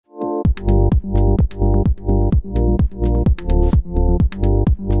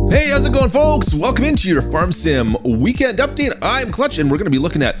Hey, how's it going, folks? Welcome into your Farm Sim weekend update. I'm Klutch, and we're going to be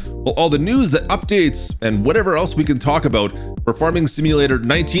looking at all the news, the updates, and whatever else we can talk about for Farming Simulator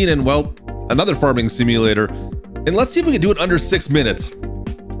 19 and, well, another farming simulator. And let's see if we can do it under 6 minutes.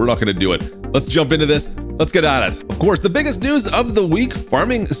 We're not going to do it. Let's jump into this. Let's get at it. Of course, the biggest news of the week,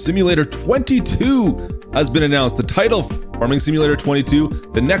 Farming Simulator 22 has been announced. The title, Farming Simulator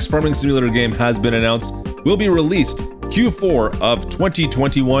 22, the next Farming Simulator game has been announced, will be released Q4 of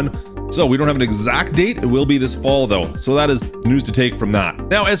 2021. So we don't have an exact date. It will be this fall though. So that is news to take from that.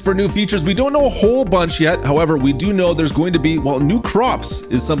 Now, as for new features, we don't know a whole bunch yet. However, we do know there's going to be, well, new crops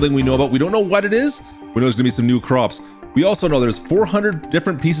is something we know about. We don't know what it is. We know there's going to be some new crops. We also know there's 400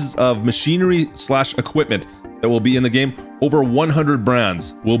 different pieces of machinery / equipment that will be in the game. Over 100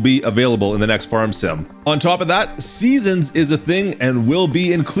 brands will be available in the next Farm Sim. On top of that, Seasons is a thing and will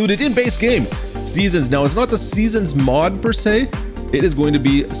be included in base game. Seasons, now it's not the Seasons mod per se, it is going to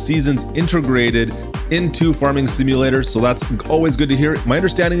be Seasons integrated into Farming Simulator, so that's always good to hear. My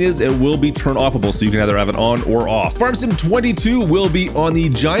understanding is it will be turn offable, so you can either have it on or off. Farm Sim 22 will be on the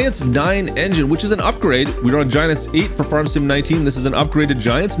Giants 9 engine, which is an upgrade. We were on Giants 8 for Farm Sim 19. This is an upgraded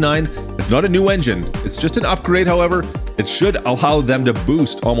Giants 9. It's not a new engine. It's just an upgrade, however. It should allow them to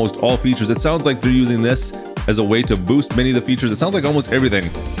boost almost all features. It sounds like they're using this as a way to boost many of the features. It sounds like almost everything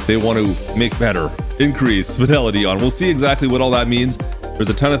they want to make better, increase fidelity on. We'll see exactly what all that means. There's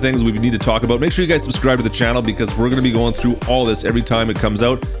a ton of things we need to talk about. Make sure you guys subscribe to the channel because we're going to be going through all this every time it comes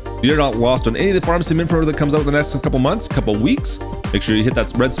out. If you're not lost on any of the Farm Sim info that comes out in the next couple months, couple weeks, make sure you hit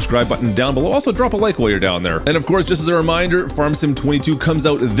that red subscribe button down below. Also, drop a like while you're down there. And of course, just as a reminder, Farm Sim 22 comes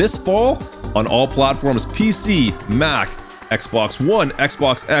out this fall on all platforms: PC, Mac, Xbox One,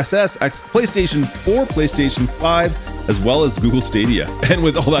 Xbox SS, PlayStation 4, PlayStation 5, as well as Google Stadia. And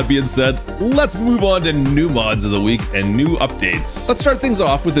with all that being said, let's move on to new mods of the week and new updates. Let's start things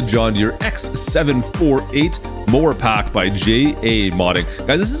off with the John Deere X748 mower pack by JA Modding.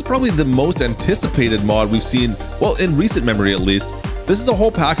 Guys, this is probably the most anticipated mod we've seen, well, in recent memory at least. This is a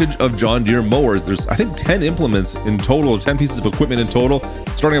whole package of John Deere mowers. There's, I think, 10 implements in total, 10 pieces of equipment in total,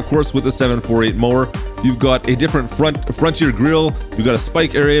 starting, of course, with the 748 mower. You've got a different Frontier grill, you've got a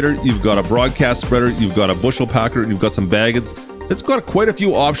spike aerator, you've got a broadcast spreader, you've got a bushel packer, and you've got some baggets. It's got quite a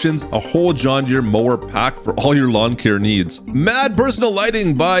few options, a whole John Deere mower pack for all your lawn care needs. Mad Personal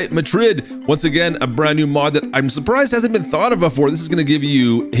Lighting by Madrid. Once again, a brand new mod that I'm surprised hasn't been thought of before. This is going to give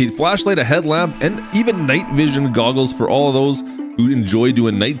you a flashlight, a headlamp, and even night vision goggles for all of those who enjoy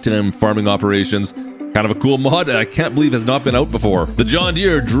doing nighttime farming operations. Kind of a cool mod that I can't believe has not been out before. The John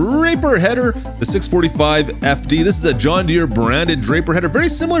Deere Draper Header, the 645 FD. This is a John Deere branded Draper Header, very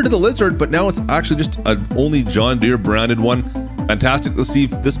similar to the Lizard, but now it's actually just an only John Deere branded one. Fantastic to see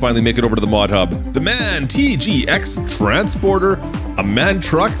this finally make it over to the mod hub. The MAN TGX Transporter, a MAN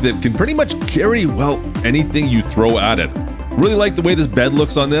truck that can pretty much carry, well, anything you throw at it. Really like the way this bed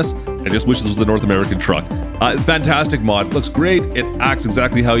looks on this. I just wish this was a North American truck. Fantastic mod, looks great. It acts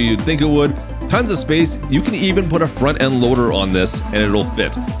exactly how you'd think it would. Tons of space. You can even put a front end loader on this and it'll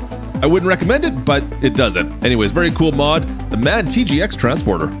fit. I wouldn't recommend it, but it does it. Anyways, very cool mod, the MAN TGX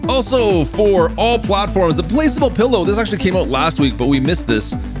Transporter. Also, for all platforms, the placeable pillow. This actually came out last week, but we missed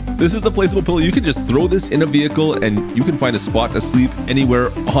this. This is the placeable pillow. You can just throw this in a vehicle and you can find a spot to sleep anywhere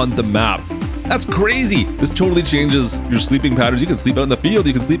on the map. That's crazy. This totally changes your sleeping patterns. You can sleep out in the field.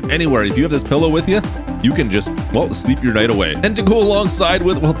 You can sleep anywhere. If you have this pillow with you, you can just, well, sleep your night away. And to go alongside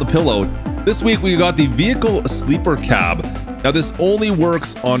with, well, the pillow, this week we got the Vehicle Sleeper Cab. Now this only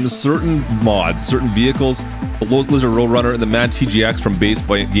works on certain mods, certain vehicles. The Lizard Roadrunner and the MAN TGX from base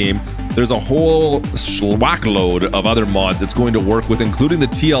game. There's a whole load of other mods it's going to work with, including the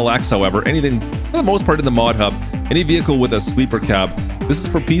TLX, however. Anything, for the most part, in the mod hub. Any vehicle with a sleeper cab. This is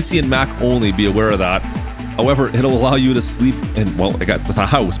for PC and Mac only, be aware of that. However, it'll allow you to sleep in, well, it's a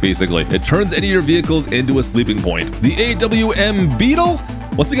house, basically. It turns any of your vehicles into a sleeping point. The AWM Beetle.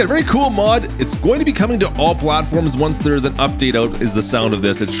 Once again, very cool mod. It's going to be coming to all platforms once there's an update out, is the sound of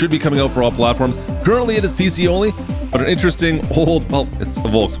this. It should be coming out for all platforms. Currently, it is PC only, but an interesting old, well, it's a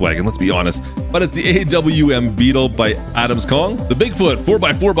Volkswagen, let's be honest. But it's the AWM Beetle by Adams Kong. The Bigfoot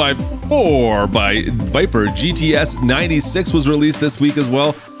 4x4x4 by Viper GTS 96 was released this week as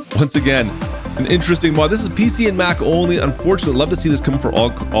well. Once again, an interesting mod. This is PC and Mac only. Unfortunately, love to see this come for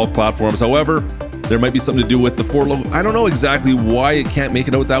all platforms. However, there might be something to do with the Ford logo. I don't know exactly why it can't make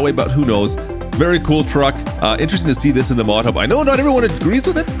it out that way, but who knows. Very cool truck. Interesting to see this in the mod hub. I know not everyone agrees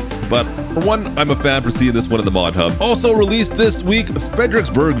with it, but for one, I'm a fan for seeing this one in the mod hub. Also released this week,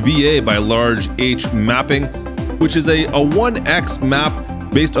 Fredericksburg, VA by Large H Mapping, which is a 1X map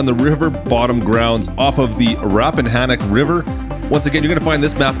based on the river bottom grounds off of the Rappahannock River. Once again, you're going to find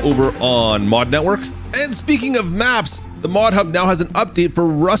this map over on Mod Network. And speaking of maps, the Mod Hub now has an update for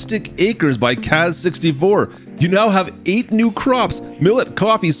Rustic Acres by Kaz64. You now have 8 new crops: millet,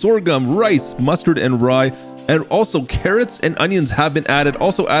 coffee, sorghum, rice, mustard, and rye. And also carrots and onions have been added.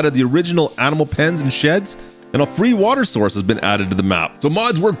 Also added the original animal pens and sheds. And a free water source has been added to the map. So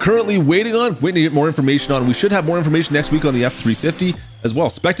mods we're currently waiting to get more information on. We should have more information next week on the F350 as well.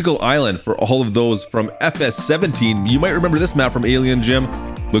 Spectacle Island for all of those from FS17. You might remember this map from Alien Gym.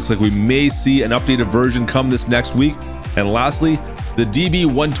 Looks like we may see an updated version come this next week. And lastly, the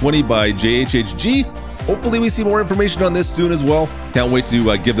DB120 by JHHG. Hopefully we see more information on this soon as well. Can't wait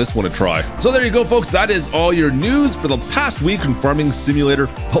to give this one a try. So there you go, folks. That is all your news for the past week in Farming Simulator.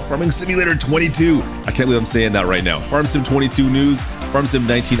 Oh, Farming Simulator 22. I can't believe I'm saying that right now. Farm Sim 22 news, Farm Sim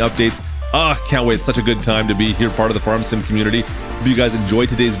 19 updates. Can't wait. It's such a good time to be here, part of the Farm Sim community. Hope you guys enjoyed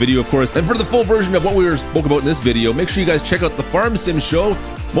today's video, of course. And for the full version of what we spoke about in this video, make sure you guys check out the Farm Sim show.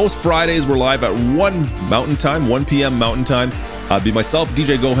 Most Fridays we're live at 1 Mountain Time, 1 p.m. Mountain Time. Be myself,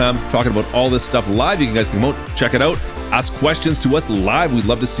 DJ Goham, talking about all this stuff live. You guys can come out, check it out, ask questions to us live. We'd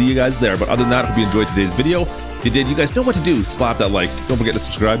love to see you guys there. But other than that, I hope you enjoyed today's video. If you did, you guys know what to do. Slap that like. Don't forget to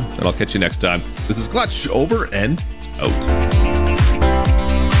subscribe, and I'll catch you next time. This is Klutch, over and out.